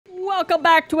welcome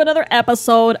back to another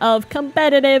episode of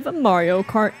competitive Mario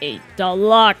Kart 8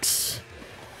 Deluxe.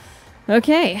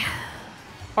 Okay,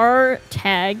 our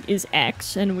tag is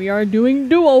X, and we are doing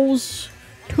duos.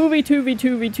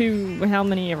 2v2v2v2, how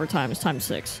many ever times? Times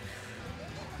 6.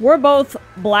 We're both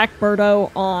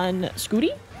Blackbirdo on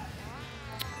Scooty.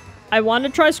 I want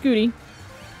to try Scooty.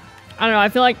 I don't know, I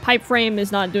feel like Pipe Frame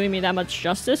is not doing me that much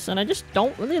justice, and I just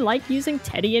don't really like using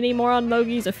Teddy anymore on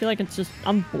Mogis. I feel like it's just,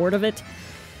 I'm bored of it.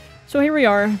 So here we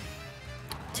are.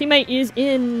 Teammate is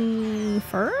in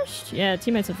first? Yeah,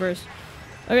 teammate's in first.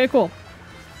 Okay, cool.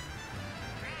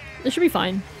 This should be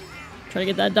fine. Try to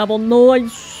get that double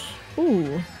noise.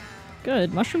 Ooh,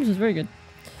 good. Mushrooms is very good.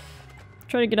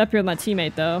 Try to get up here with my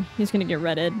teammate, though. He's gonna get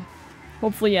redded.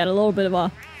 Hopefully he had a little bit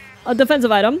of a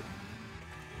defensive item.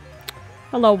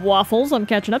 Hello, Waffles. I'm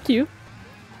catching up to you.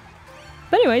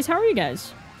 But anyways, how are you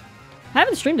guys? I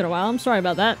haven't streamed in a while. I'm sorry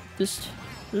about that. Just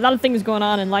a lot of things going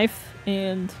on in life,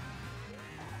 and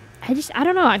I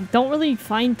don't know. I don't really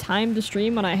find time to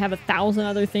stream when I have 1,000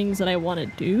 other things that I want to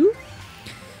do.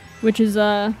 Which is,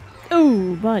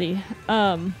 oh, buddy.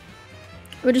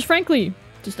 Which is frankly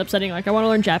just upsetting. Like, I want to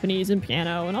learn Japanese and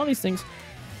piano and all these things.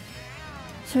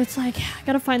 So it's like, I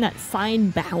gotta find that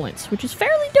fine balance, which is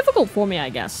fairly difficult for me, I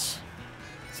guess.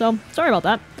 So, sorry about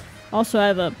that. Also, I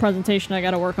have a presentation I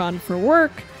gotta work on for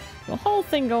work. The whole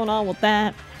thing going on with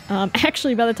that.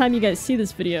 Actually, by the time you guys see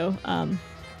this video,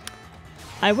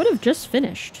 I would have just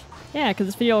finished. Yeah, because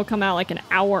this video will come out like an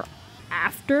hour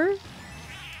after.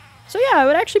 So yeah, I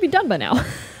would actually be done by now.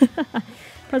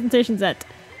 Presentation's at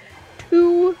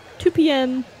 2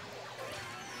 p.m.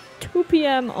 2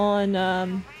 p.m.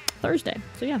 on Thursday.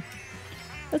 So yeah,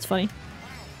 that's funny.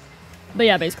 But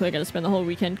yeah, basically I gotta spend the whole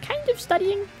weekend kind of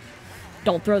studying.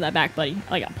 Don't throw that back, buddy.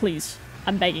 Like, please.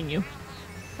 I'm begging you.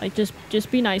 Like, just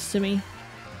be nice to me.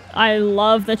 I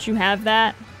love that you have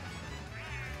that.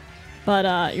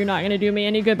 But, you're not gonna do me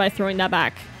any good by throwing that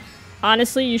back.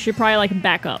 Honestly, you should probably, like,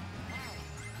 back up.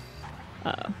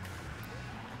 Uh-oh.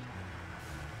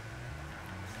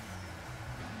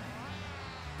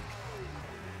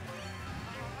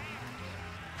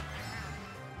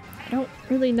 I don't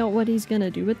really know what he's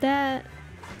gonna do with that.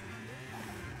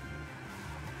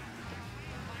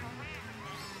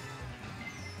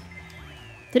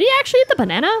 Did he actually hit the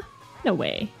banana? No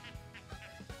way.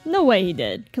 No way he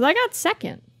did, because I got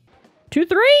second.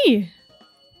 2-3!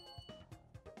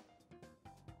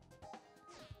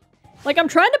 Like, I'm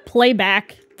trying to play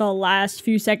back the last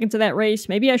few seconds of that race.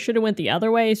 Maybe I should have went the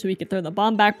other way so we could throw the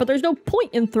bomb back, but there's no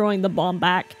point in throwing the bomb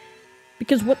back.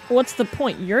 Because what's the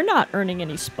point? You're not earning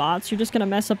any spots. You're just gonna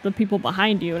mess up the people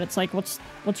behind you, and it's like, what's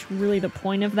really the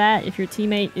point of that? If your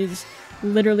teammate is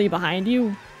literally behind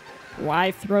you, why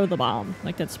throw the bomb?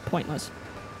 Like, that's pointless.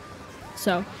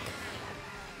 So,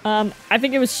 I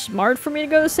think it was smart for me to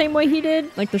go the same way he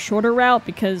did, like the shorter route,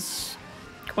 because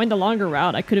going the longer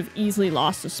route, I could have easily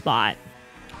lost a spot,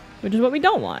 which is what we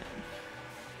don't want.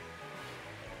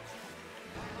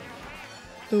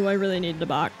 Ooh, I really needed a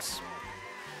box.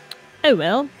 Oh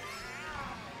well.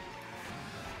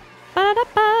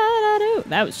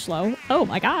 That was slow. Oh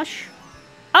my gosh.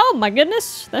 Oh my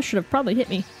goodness. That should have probably hit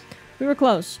me. We were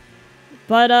close.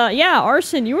 But yeah,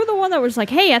 Arson, you were the one that was like,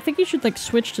 hey, I think you should like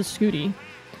switch to Scooty.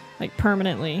 Like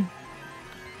permanently.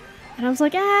 And I was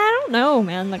like, I don't know,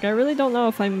 man. Like, I really don't know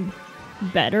if I'm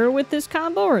better with this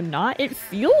combo or not. It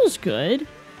feels good.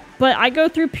 But I go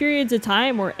through periods of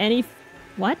time where any...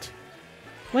 What?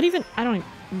 What even... I don't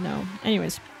even know.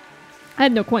 Anyways. I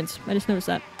had no coins. I just noticed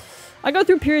that. I go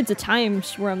through periods of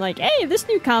times where I'm like, hey, this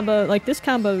new combo, like, this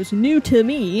combo is new to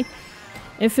me.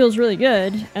 It feels really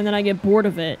good. And then I get bored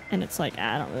of it. And it's like,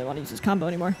 I don't really want to use this combo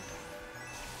anymore.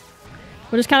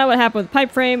 Which is kind of what happened with Pipe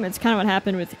Frame. It's kind of what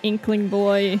happened with Inkling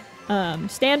Boy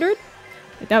Standard.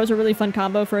 Like, that was a really fun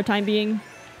combo for a time being.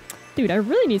 Dude, I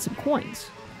really need some coins.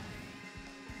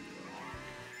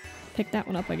 Pick that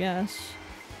one up, I guess.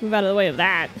 Move out of the way of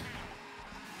that.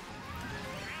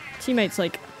 Teammate's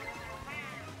like...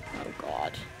 Oh,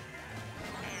 God.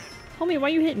 Homie, why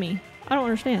you hit me? I don't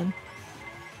understand.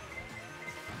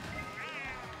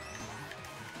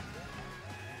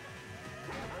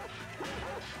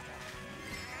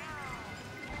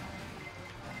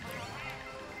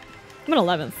 I'm in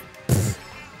 11th.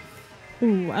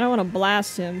 Ooh, I don't want to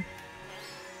blast him.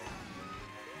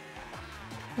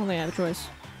 I don't think I have a choice.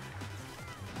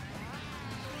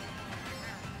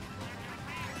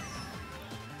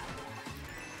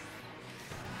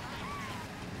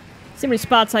 See how many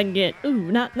spots I can get.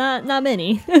 Ooh, not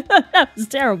many. That was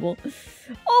terrible.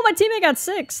 Oh, my teammate got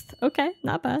 6th. Okay,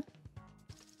 not bad.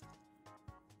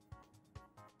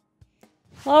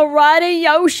 Alrighty,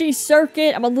 Yoshi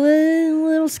Circuit. I'm a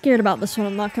little scared about this one,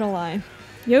 I'm not gonna lie.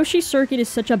 Yoshi Circuit is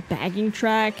such a bagging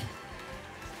track.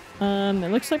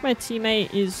 It looks like my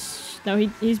teammate is... No,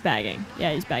 he's bagging.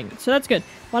 Yeah, he's bagging. So that's good.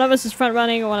 One of us is front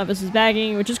running, one of us is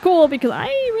bagging, which is cool because I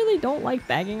really don't like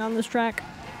bagging on this track.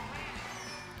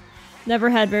 Never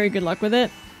had very good luck with it.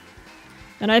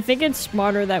 And I think it's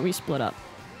smarter that we split up.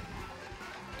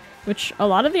 Which a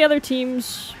lot of the other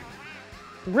teams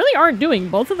really aren't doing.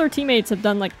 Both of their teammates have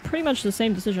done like pretty much the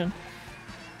same decision.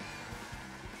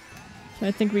 So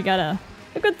I think we got a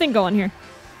good thing going here.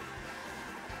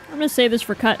 I'm gonna save this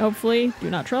for cut, hopefully. Do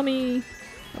not troll me.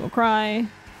 I will cry.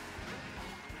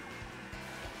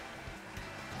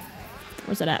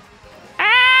 Where's it at?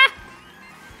 Ah!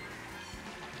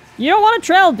 You don't want to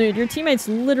trail, dude. Your teammate's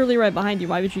literally right behind you.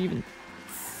 Why would you even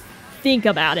think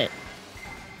about it?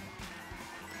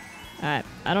 Alright,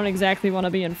 I don't exactly want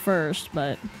to be in first,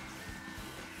 but...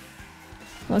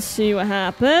 Let's see what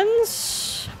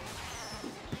happens.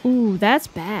 Ooh, that's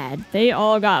bad. They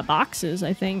all got boxes,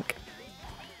 I think.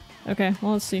 Okay,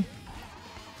 well, let's see.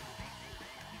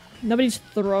 Nobody's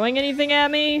throwing anything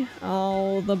at me?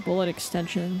 Oh, the bullet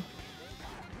extension.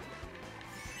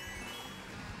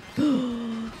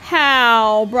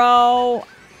 How, bro?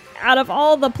 Out of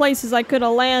all the places I could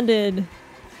have landed.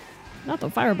 Not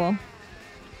the fireball.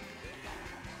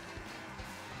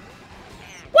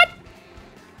 What?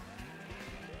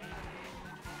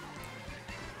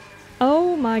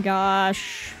 Oh my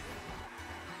gosh.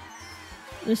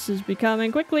 This is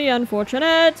becoming quickly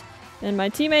unfortunate. And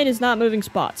my teammate is not moving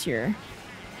spots here.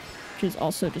 Which is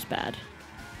also just bad.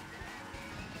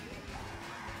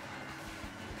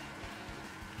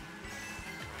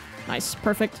 Nice.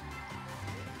 Perfect.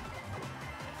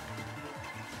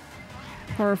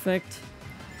 Perfect.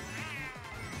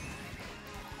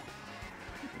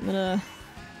 I'm gonna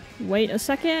wait a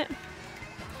second.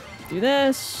 Do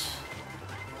this.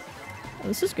 Oh,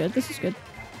 this is good. This is good.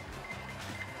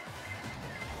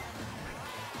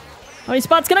 How many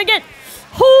spots can I get?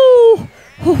 Oh,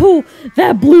 oh,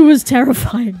 that blue is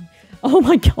terrifying. Oh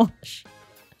my gosh.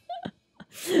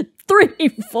 3,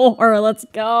 4, let's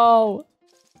go.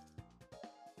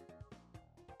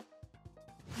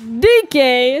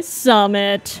 DK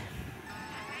Summit.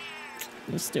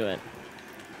 Let's do it.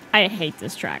 I hate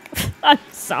this track. I'm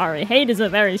sorry. Hate is a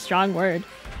very strong word.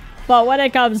 But when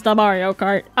it comes to Mario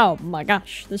Kart, oh my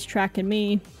gosh, this track and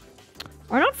me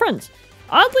are not friends.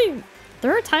 Oddly,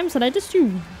 there are times that I just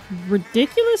do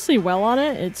ridiculously well on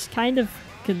it. It's kind of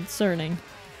concerning.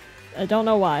 I don't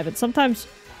know why, but sometimes...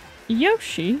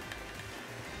 Yoshi?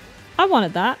 I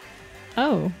wanted that.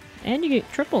 Oh, and you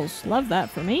get triples. Love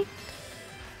that for me.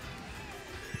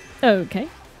 Okay.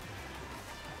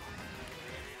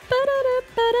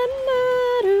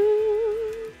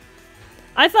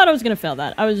 I thought I was gonna fail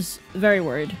that. I was very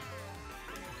worried.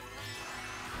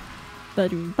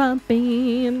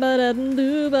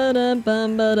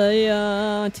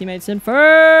 Teammates in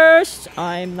first.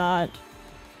 I'm not.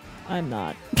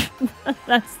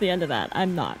 That's the end of that.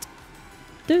 I'm not.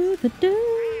 Go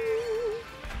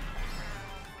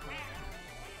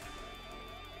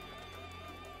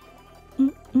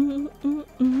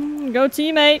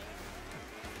teammate.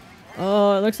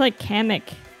 Oh, it looks like Kamek.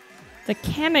 The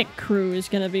Kamek crew is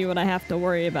gonna be what I have to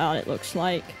worry about, it looks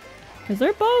like. Because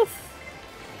they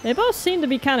both seem to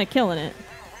be kind of killing it.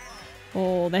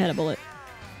 Oh, they had a bullet.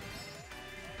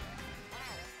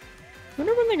 I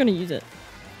wonder when they're gonna use it.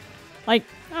 Like,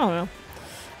 I don't know.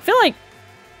 I feel like...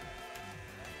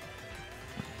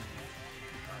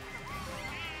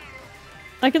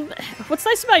 what's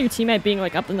nice about your teammate being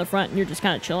like up in the front and you're just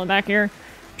kind of chilling back here,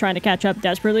 trying to catch up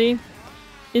desperately,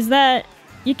 is that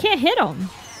you can't hit them.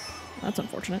 That's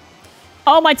unfortunate.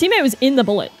 Oh, my teammate was in the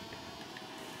bullet.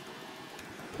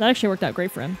 That actually worked out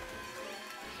great for him.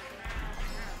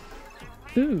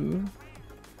 Ooh.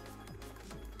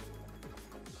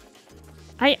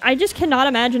 I just cannot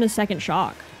imagine a second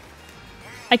shock.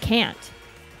 I can't.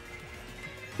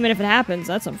 I mean, if it happens,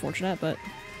 that's unfortunate, but...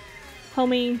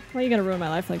 Homie, why are you gonna ruin my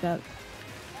life like that?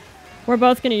 We're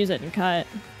both gonna use it and cut.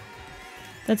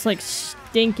 That's like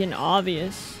stinking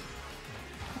obvious.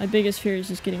 My biggest fear is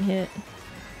just getting hit.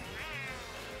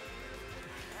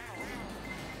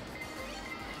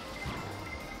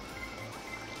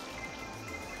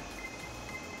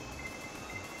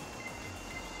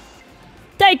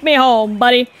 Take me home,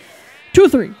 buddy.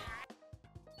 2-3.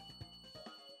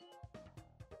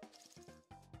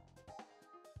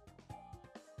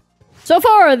 So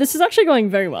far, this is actually going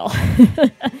very well.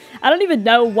 I don't even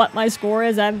know what my score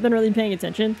is. I haven't been really paying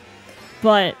attention.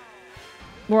 But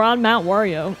We're on Mount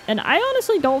Wario, and I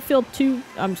honestly don't feel too...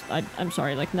 I'm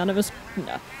sorry, like, none of us...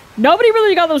 No. Nobody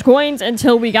really got those coins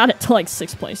until we got it to, like,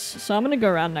 6th place. So I'm gonna go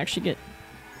around and actually get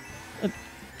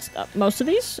most of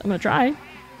these. I'm gonna try.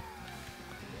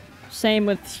 Same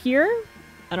with here.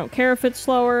 I don't care if it's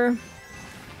slower.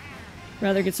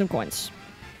 Rather get some coins.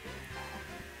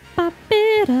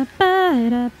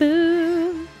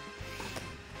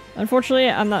 Unfortunately,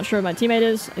 I'm not sure who my teammate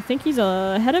is. I think he's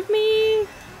ahead of me.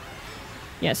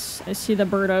 Yes, I see the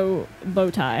Birdo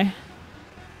bow tie.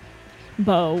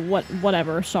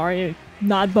 Whatever. Sorry,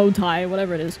 not bow tie,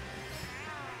 whatever it is.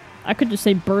 I could just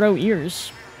say Birdo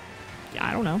ears. Yeah,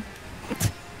 I don't know.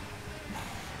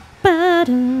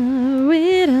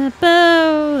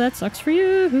 That sucks for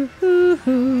you.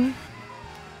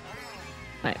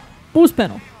 Alright, boost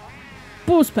panel.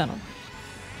 Boost panel.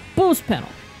 Boost panel.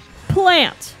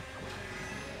 Plant!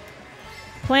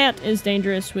 Plant is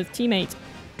dangerous with teammate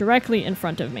directly in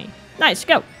front of me. Nice,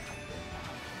 go!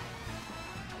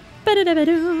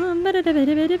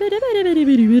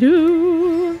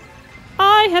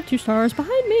 I have 2 stars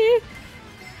behind me.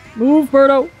 Move,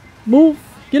 Birdo. Move.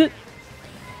 Get it.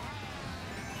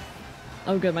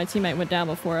 Oh, good. My teammate went down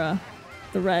before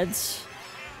the Reds.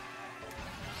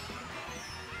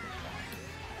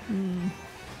 I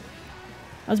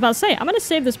was about to say, I'm going to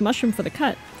save this mushroom for the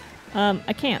cut.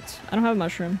 I can't. I don't have a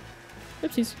mushroom.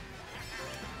 Oopsies.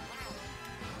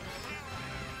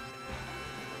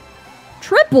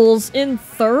 Triples in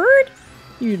 3rd?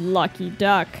 You lucky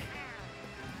duck.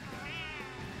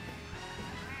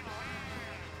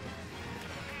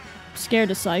 Scared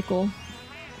to cycle.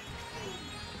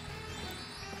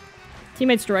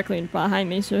 Teammate's directly behind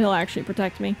me, so he'll actually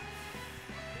protect me.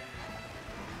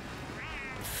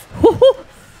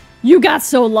 You got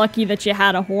so lucky that you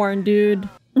had a horn, dude.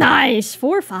 Nice!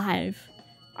 4-5.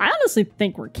 I honestly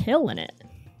think we're killing it.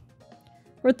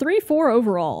 We're 3-4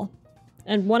 overall.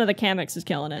 And one of the Kameks is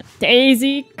killing it.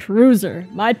 Daisy Cruiser.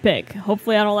 My pick.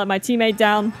 Hopefully I don't let my teammate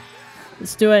down.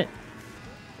 Let's do it.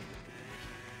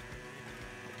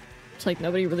 It's like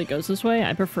nobody really goes this way.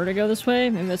 I prefer to go this way.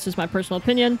 Maybe that's just my personal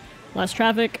opinion. Less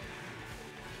traffic.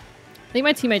 I think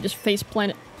my teammate just face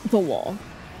planted the wall.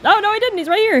 Oh, no, he didn't. He's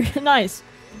right here. Nice.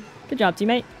 Good job,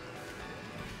 teammate.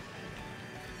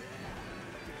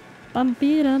 Bum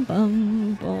bum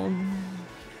bum bum.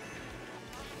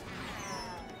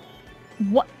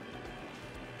 What?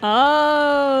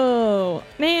 Oh,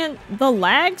 man, the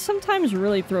lag sometimes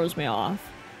really throws me off.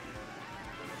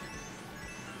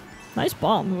 Nice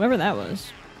bomb, whoever that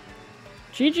was.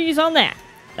 GG's on that.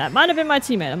 That might have been my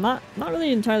teammate. I'm not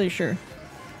really entirely sure.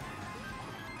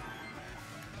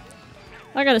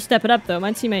 I gotta step it up though.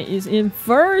 My teammate is in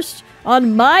 1st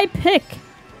on my pick.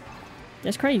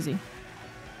 That's crazy.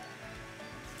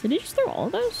 Did he just throw all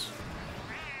of those?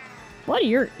 What?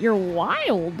 You're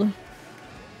wild.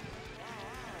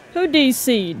 Who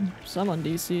DC'd? Someone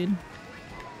DC'd.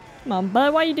 Come on,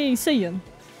 bud. Why you DC'ing?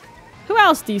 Who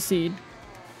else DC'd?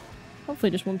 Hopefully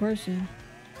just one person.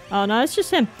 Oh, no, it's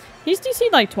just him. He's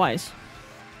DC'd like twice.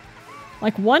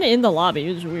 Like one in the lobby.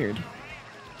 It was weird.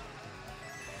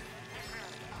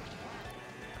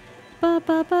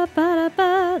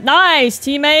 Nice,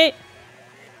 teammate!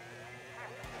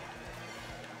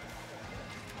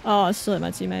 Oh, I still hit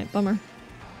my teammate. Bummer.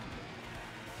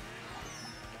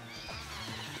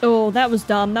 Oh, that was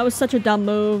dumb. That was such a dumb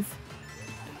move.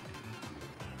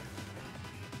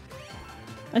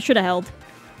 I should have held.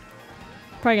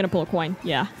 Probably gonna pull a coin.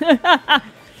 Yeah.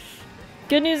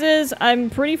 Good news is, I'm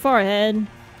pretty far ahead.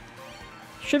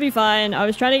 Should be fine. I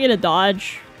was trying to get a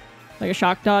dodge. Like a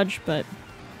shock dodge, but...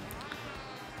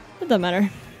 it doesn't matter.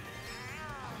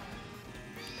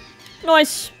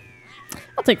 Nice.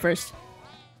 I'll take 1st.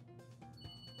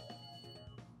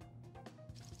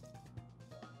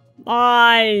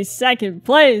 Nice. 2nd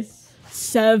place.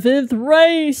 7th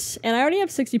race. And I already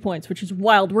have 60 points, which is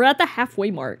wild. We're at the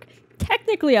halfway mark.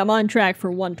 Technically, I'm on track for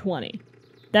 120.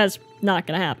 That's not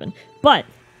gonna happen. But,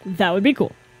 that would be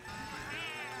cool.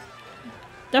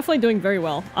 Definitely doing very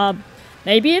well.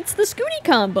 Maybe it's the Scooty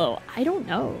combo. I don't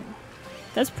know.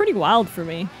 That's pretty wild for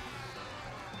me.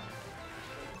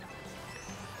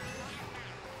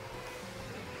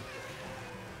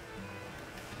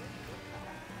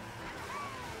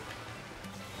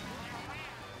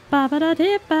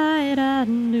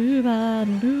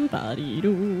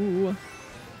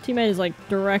 Teammate is like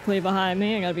directly behind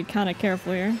me. I gotta be kind of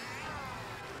careful here.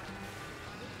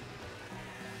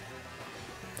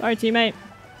 Sorry, teammate.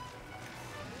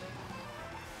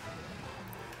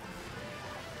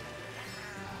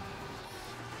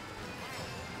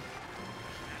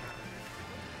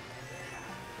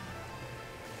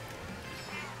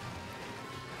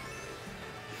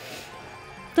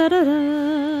 Da da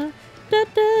da. Da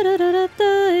da da da da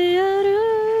da.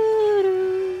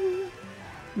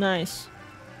 Nice.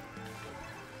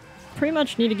 Pretty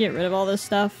much need to get rid of all this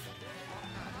stuff.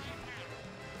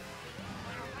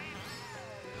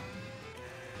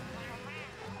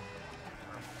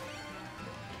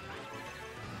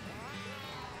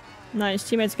 Nice,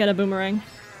 teammates got a boomerang.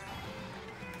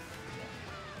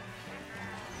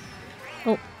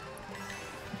 Oh.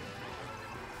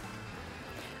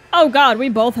 Oh god, we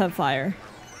both have fire.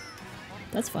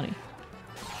 That's funny.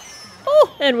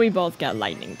 Oh, and we both got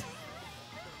lightninged.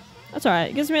 That's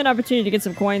alright. It gives me an opportunity to get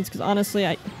some coins, because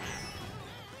honestly,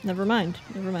 never mind.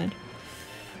 Never mind.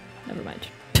 Never mind.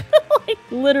 Like,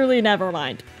 literally never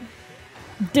mind.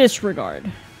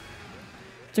 Disregard.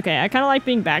 It's okay. I kind of like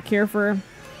being back here for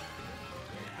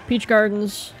Peach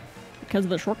Gardens because of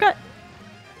the shortcut.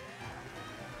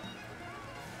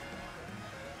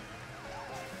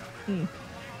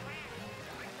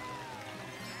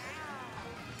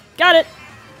 Got it!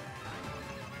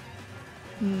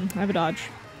 I have a dodge.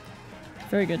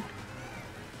 Very good.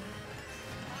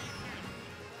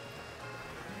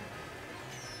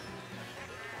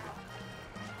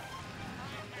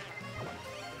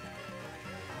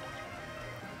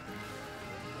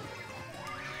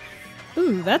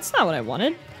 Ooh, that's not what I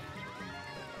wanted.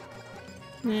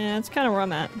 Yeah, that's kind of where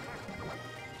I'm at.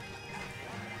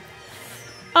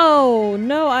 Oh,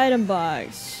 no item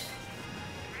box.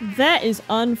 That is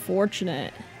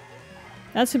unfortunate.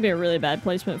 That's gonna be a really bad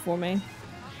placement for me.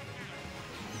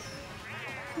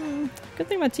 Good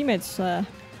thing my teammates,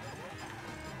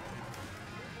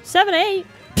 7-8.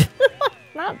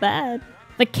 Not bad.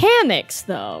 The Kamix,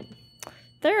 though.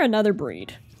 They're another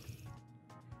breed.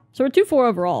 So we're 2-4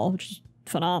 overall, which is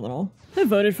phenomenal. I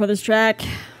voted for this track.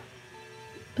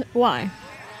 Why?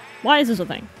 Why is this a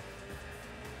thing?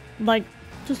 Like,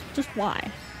 just why?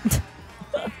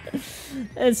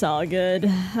 It's all good.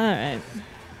 Alright.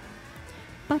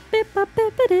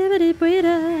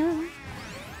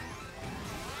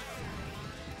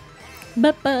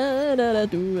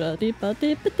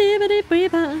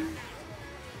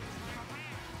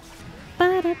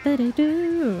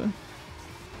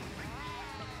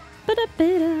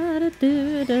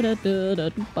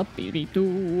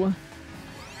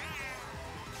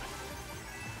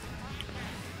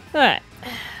 Alright.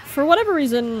 For whatever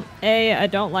reason, I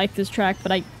don't like this track,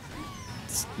 but I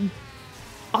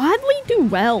oddly do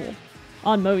well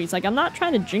on MOGIs. Like, I'm not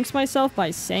trying to jinx myself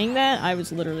by saying that. I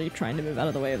was literally trying to move out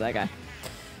of the way of that guy.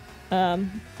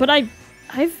 But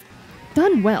I've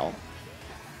done well.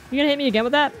 You gonna hit me again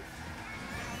with that?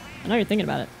 I know you're thinking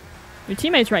about it. Your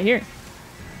teammate's right here.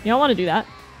 You don't want to do that.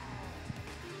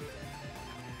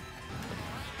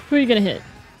 Who are you gonna hit?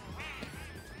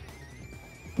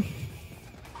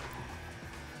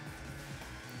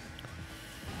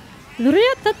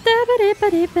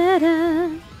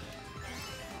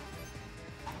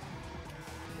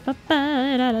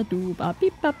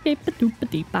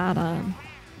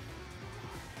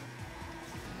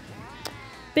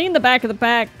 Being in the back of the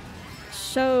pack,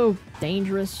 so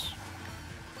dangerous.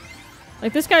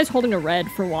 Like, this guy's holding a red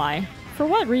for why? For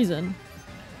what reason?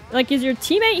 Like, is your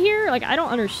teammate here? Like, I don't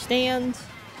understand.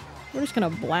 We're just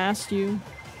gonna blast you.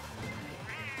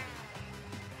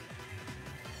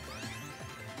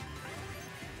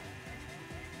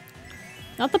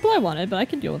 Not the play I wanted, but I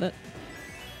can deal with it.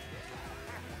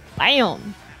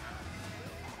 Bam!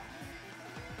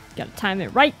 Gotta time it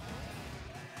right.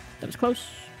 That was close.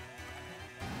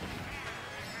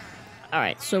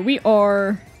 Alright, so we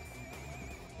are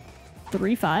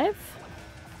 3-5? I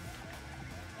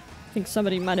think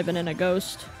somebody might have been in a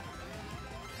ghost.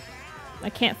 I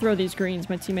can't throw these greens.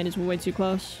 My teammate is way too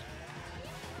close.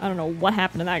 I don't know what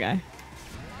happened to that guy.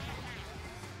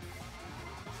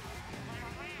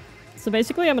 So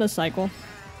basically, I'm gonna cycle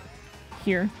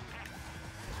here.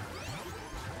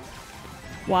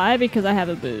 Why? Because I have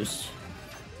a boost.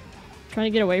 Trying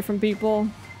to get away from people.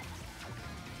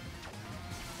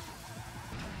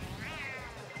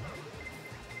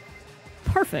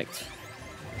 Perfect.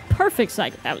 Perfect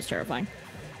cycle. That was terrifying.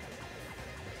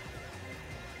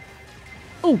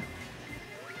 Oh!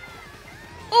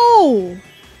 Oh!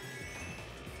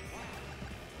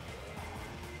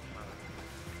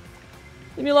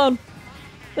 Leave me alone.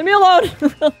 Leave me alone!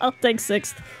 I'll take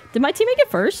 6th. Did my teammate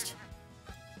get first?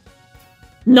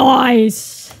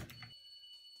 Nice!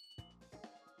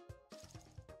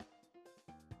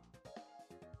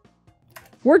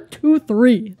 We're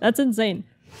 2-3. That's insane.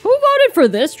 Who voted for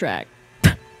this track?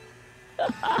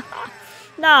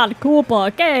 Not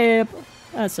Koopa Cape.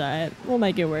 That's alright. We'll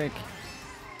make it work.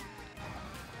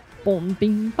 Boom,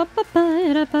 bing, ba ba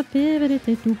ba da ba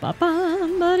bibidi do ba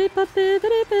bam, ba di ba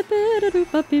bibidi bibidi do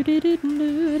ba bibidi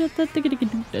do da da da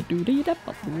da do da da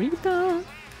ba da.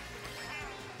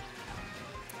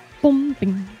 Boom,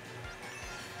 bing.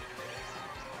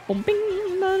 Boom, bing.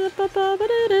 Ba da ba ba ba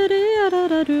da da da da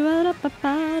da do da ba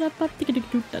ba da ba di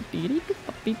do da di do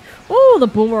ba bi. Oh, the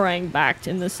boomerang backed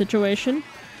in this situation.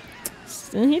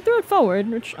 And he threw it forward,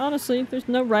 which honestly, there's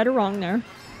no right or wrong there.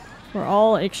 We're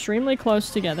all extremely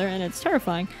close together, and it's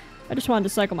terrifying. I just wanted to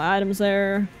cycle my items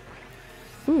there.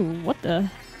 Ooh, what the?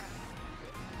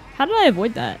 How did I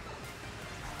avoid that?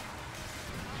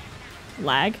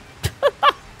 Lag?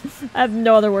 I have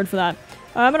no other word for that.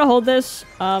 I'm gonna hold this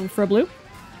for a blue.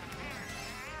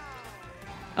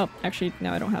 Oh, actually,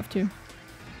 no, I don't have to.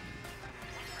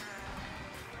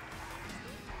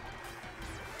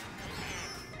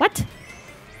 What?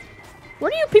 Where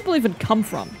do you people even come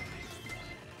from?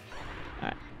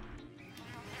 Alright.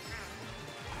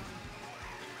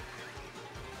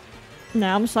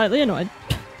 Now I'm slightly annoyed.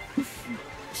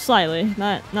 Slightly.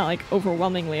 Not like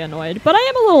overwhelmingly annoyed. But I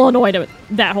am a little annoyed at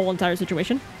that whole entire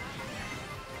situation.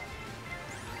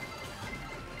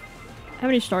 How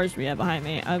many stars do we have behind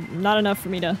me? Not enough for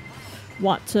me to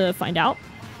want to find out.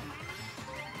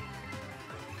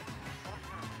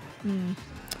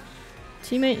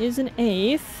 Teammate is an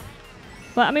 8th.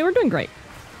 But, I mean, we're doing great.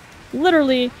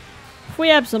 Literally, if we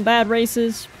have some bad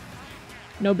races,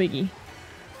 no biggie.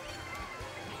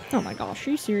 Oh my gosh,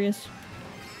 are you serious?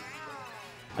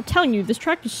 I'm telling you, this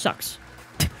track just sucks.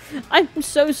 I'm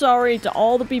so sorry to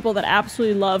all the people that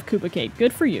absolutely love Koopa Cake.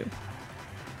 Good for you.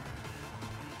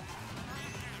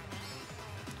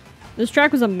 This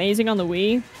track was amazing on the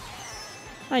Wii.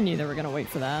 I knew they were gonna wait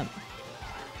for that.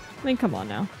 I mean, come on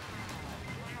now.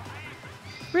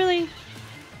 Really?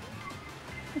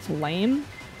 That's lame.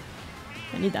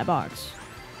 I need that box.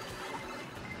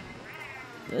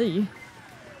 Ugh.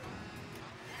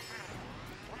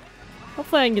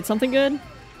 Hopefully I can get something good.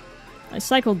 I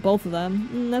cycled both of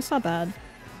them. That's not bad.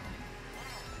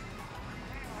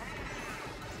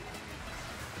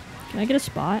 Can I get a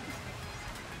spot?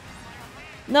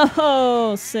 No!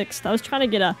 6th. I was trying to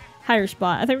get a higher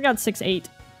spot. I think we got 6-8.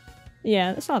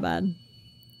 Yeah, that's not bad.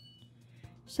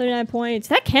 79 points.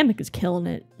 That Kamek is killing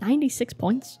it. 96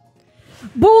 points.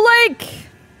 Boo Lake!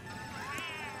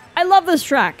 I love this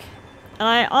track. And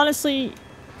I honestly...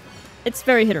 It's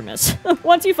very hit or miss.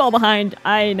 Once you fall behind,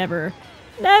 I never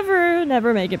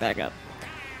make it back up.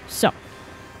 So.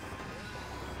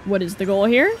 What is the goal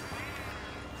here?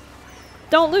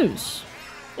 Don't lose.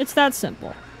 It's that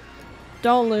simple.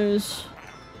 Don't lose.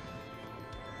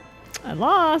 I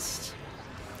lost.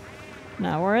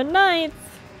 Now we're in 9th.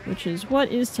 Which is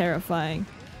what is terrifying.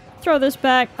 Throw this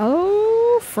back.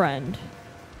 Oh, friend.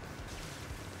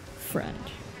 Friend.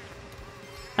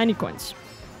 I need coins.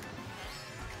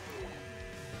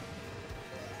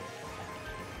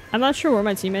 I'm not sure where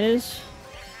my teammate is.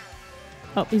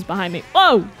 Oh, he's behind me.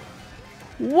 Whoa!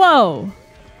 Whoa!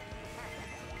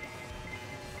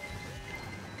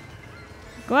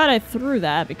 Glad I threw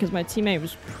that because my teammate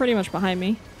was pretty much behind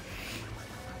me.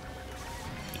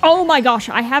 Oh my gosh,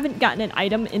 I haven't gotten an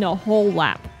item in a whole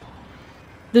lap.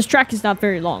 This track is not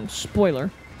very long. Spoiler.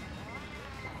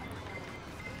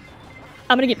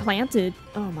 I'm gonna get planted.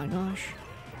 Oh my gosh.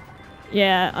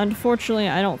 Yeah, unfortunately,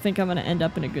 I don't think I'm gonna end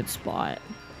up in a good spot.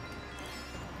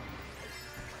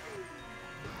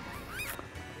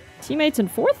 Teammate's in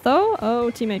 4th though?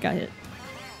 Oh, teammate got hit.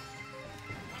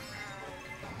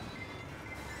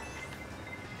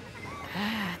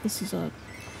 This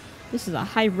is a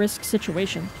high-risk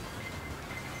situation.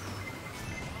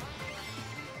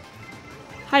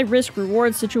 High-risk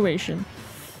reward situation.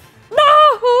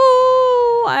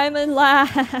 No! I'm in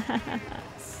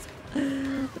last.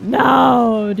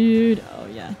 No, dude. Oh,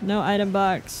 yeah. No item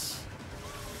box.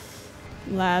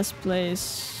 Last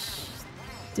place.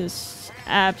 This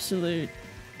absolute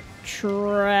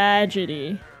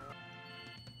tragedy.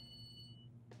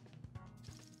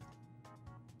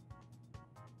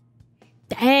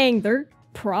 Dang, they're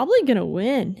probably gonna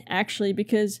win, actually,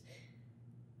 because...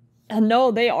 no,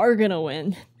 they are gonna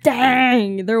win.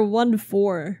 Dang, they're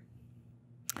 1-4.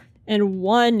 And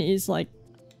 1 is, like,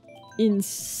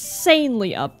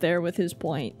 insanely up there with his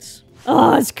points.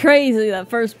 Oh, it's crazy that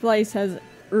first place has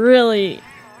really...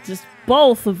 just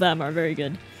both of them are very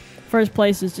good. First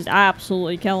place is just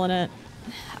absolutely killing it.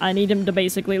 I need him to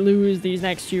basically lose these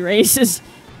next 2 races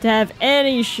to have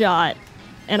any shot.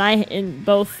 And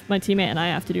both my teammate and I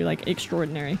have to do, like,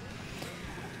 extraordinary.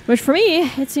 Which, for me,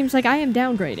 it seems like I am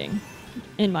downgrading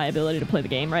in my ability to play the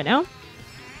game right now.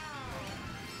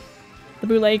 The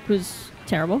Blue Lake was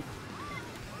terrible.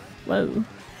 Whoa.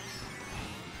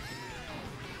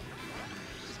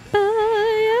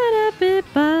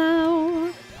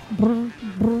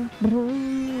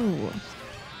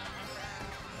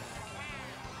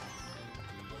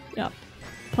 Yep.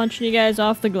 Punching you guys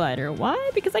off the glider.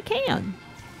 Why? Because I can.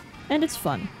 And it's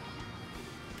fun.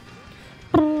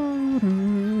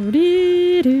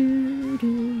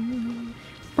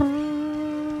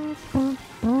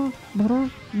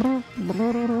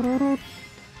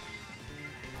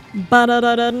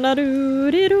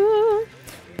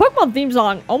 Pokemon theme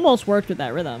song almost worked with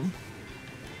that rhythm.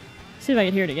 See if I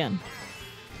can hear it again.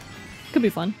 Could be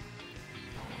fun.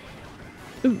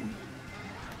 Ooh.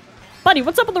 Buddy,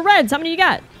 what's up with the reds? How many you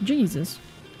got? Jesus.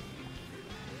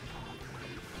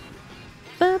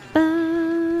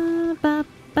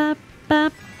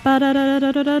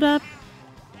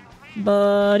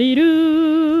 Buddy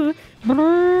doo.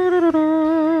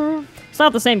 It's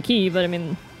not the same key, but I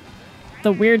mean,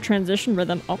 the weird transition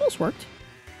rhythm almost worked.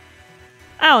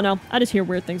 I don't know. I just hear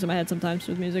weird things in my head sometimes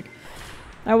with music.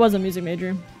 I was a music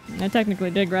major. I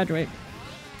technically did graduate.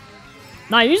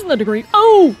 Not using the degree.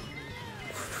 Oh!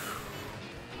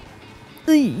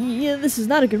 Yeah, this is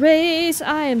not a good race.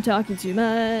 I am talking too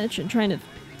much and trying to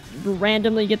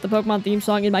randomly get the Pokemon theme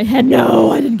song in my head.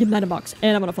 No, I didn't get an item box.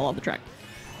 And I'm gonna fall off the track.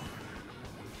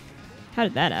 How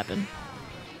did that happen?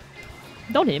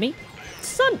 Don't hit me.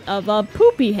 Son of a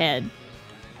poopy head.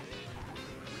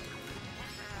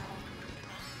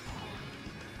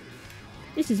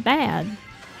 This is bad.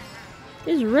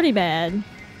 This is really bad.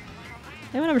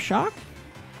 Anyone have a shock?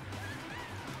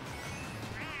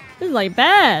 This is like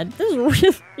bad. This is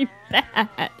really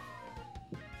bad.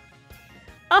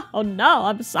 Oh no,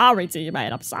 I'm sorry,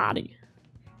 teammate. I'm sorry.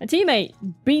 My teammate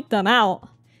beat them out.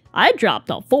 I dropped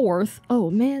a 4th.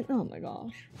 Oh man, oh my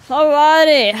gosh.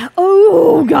 Alrighty.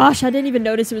 Oh gosh, I didn't even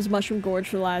notice it was Mushroom Gorge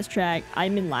for the last track.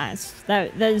 I'm in last.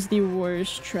 That is the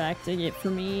worst track to get for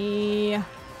me.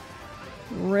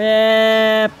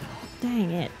 Rip.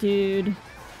 Dang it, dude.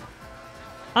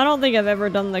 I don't think I've ever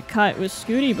done the cut with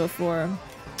Scooty before.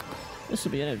 This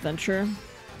will be an adventure.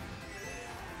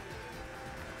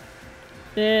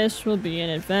 This will be an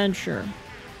adventure.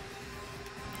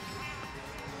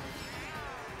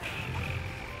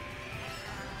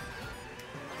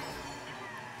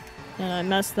 And I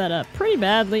messed that up pretty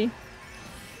badly.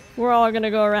 We're all gonna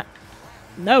go around.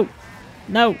 No.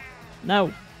 No.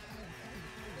 No.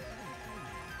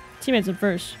 Teammates in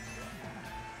first.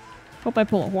 Hope I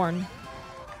pull a horn.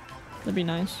 That'd be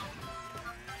nice.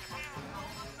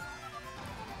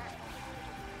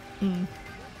 Hmm.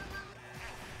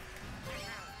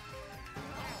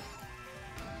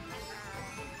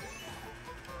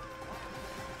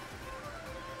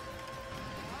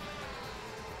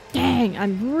 Dang,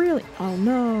 I'm really... Oh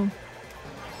no.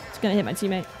 It's gonna hit my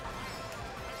teammate.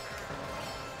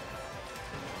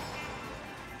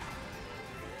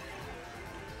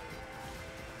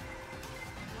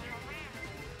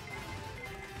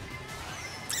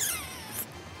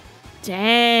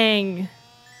 Dang.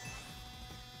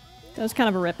 That was kind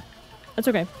of a rip. That's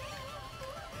okay.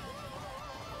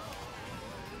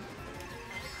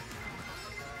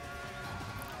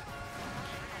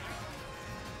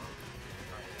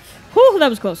 Whew, that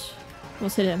was close.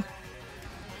 Almost hit him.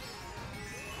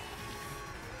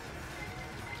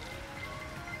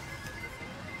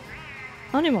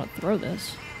 I don't even want to throw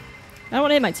this. I don't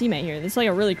want to hit my teammate here. This is like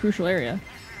a really crucial area.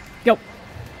 Go.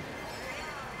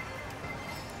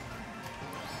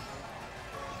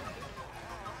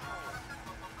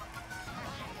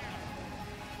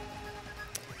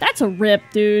 That's a rip,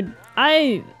 dude.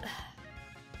 I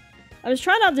was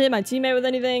trying not to hit my teammate with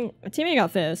anything. My teammate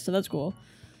got fist, so that's cool.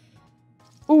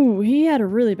 Ooh, he had a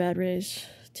really bad race.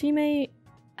 Teammate,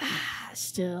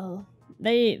 still.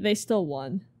 They still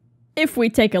won. If we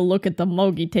take a look at the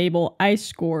MOGI table, I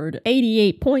scored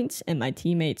 88 points and my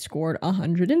teammate scored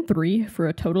 103 for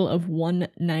a total of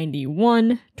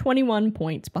 191, 21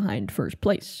 points behind first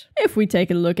place. If we take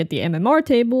a look at the MMR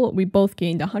table, we both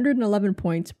gained 111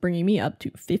 points, bringing me up to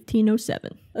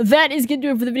 1507. That is gonna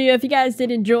do it for the video. If you guys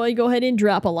did enjoy, go ahead and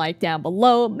drop a like down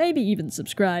below, maybe even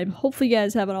subscribe. Hopefully you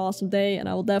guys have an awesome day, and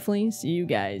I will definitely see you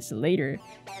guys later.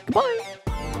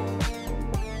 Goodbye!